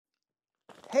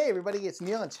Hey everybody, it's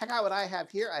Neil, and check out what I have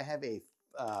here. I have a,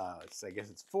 I guess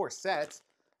it's 4 sets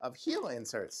of heel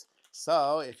inserts.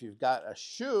 So if you've got a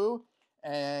shoe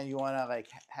and you want to like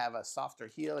have a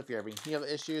softer heel if you're having heel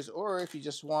issues, or if you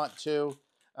just want to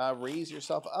raise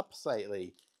yourself up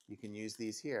slightly, you can use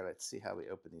these here. Let's see how we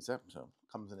open these up. So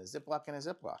it comes in a Ziploc and a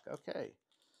Ziploc. Okay,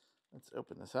 let's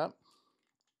open this up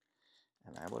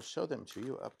and I will show them to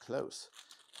you up close.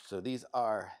 So these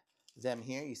are them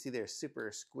here. You see they're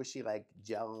super squishy, like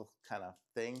gel kind of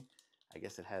thing. I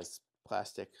guess it has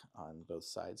plastic on both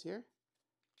sides here.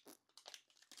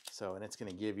 So, and it's going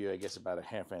to give you, I guess, about a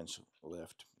 1/2 inch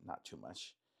lift, not too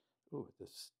much. Ooh,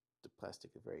 the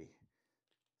plastic is very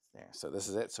there. So this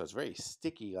is it. So it's very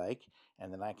sticky like,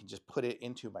 and then I can just put it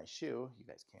into my shoe. You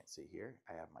guys can't see here.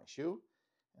 I have my shoe,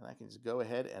 and I can just go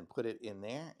ahead and put it in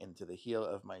there into the heel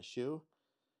of my shoe,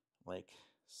 like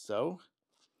so.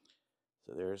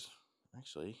 So there's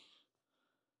actually,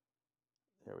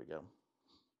 there we go.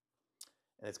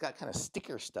 And it's got kind of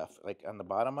sticker stuff like on the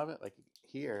bottom of it, like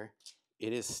here,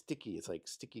 it is sticky. It's like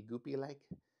sticky goopy like,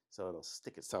 so it'll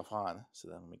stick itself on. So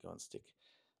then let me go and stick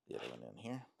the other one in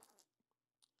here.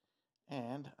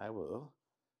 And I will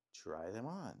try them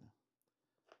on.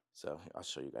 So I'll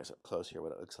show you guys up close here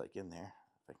what it looks like in there,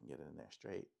 if I can get it in there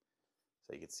straight.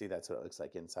 So you can see that's what it looks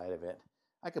like inside of it.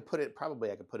 I could put it,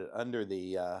 probably I could put it under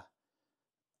the,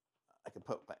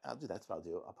 I'll do, that's what I'll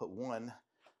do. I'll put one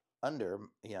under,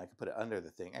 you know, I could put it under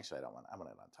the thing. Actually, I don't want, I want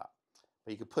it on top.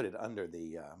 But you could put it under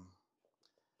the,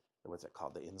 what's it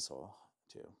called? The insole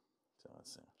too. So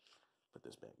let's put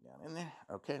this back down in there.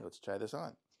 Okay, let's try this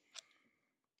on.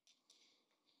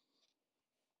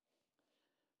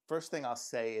 First thing I'll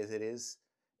say is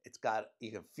it's got,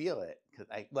 you can feel it.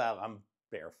 Well, I'm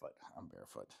barefoot,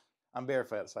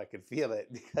 so I can feel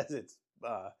it because it's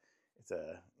a,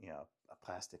 you know, a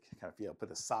plastic kind of feel.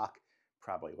 Put a sock,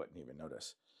 probably wouldn't even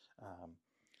notice.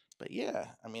 But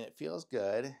yeah, I mean, it feels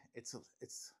good. It's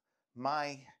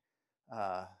my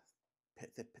the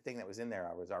thing that was in there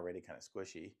was already kind of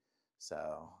squishy. So,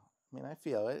 I mean, I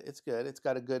feel it. It's good. It's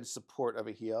got a good support of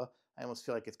a heel. I almost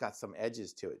feel like it's got some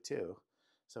edges to it too.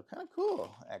 So kind of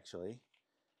cool, actually.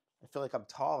 I feel like I'm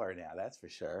taller now, that's for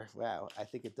sure. Wow, I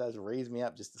think it does raise me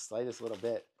up just the slightest little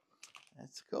bit.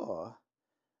 That's cool.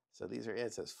 So these are it.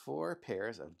 It says 4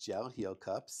 pairs of gel heel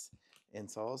cups,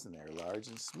 insoles, and they're large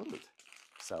and smooth.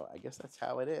 So I guess that's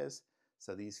how it is.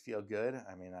 So these feel good.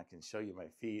 I mean, I can show you my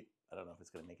feet. I don't know if it's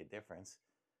going to make a difference.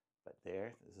 But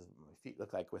there, this is what my feet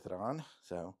look like with it on.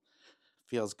 So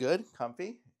feels good,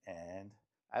 comfy, and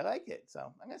I like it.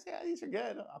 So I'm going to say, oh, these are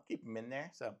good. I'll keep them in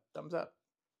there. So thumbs up.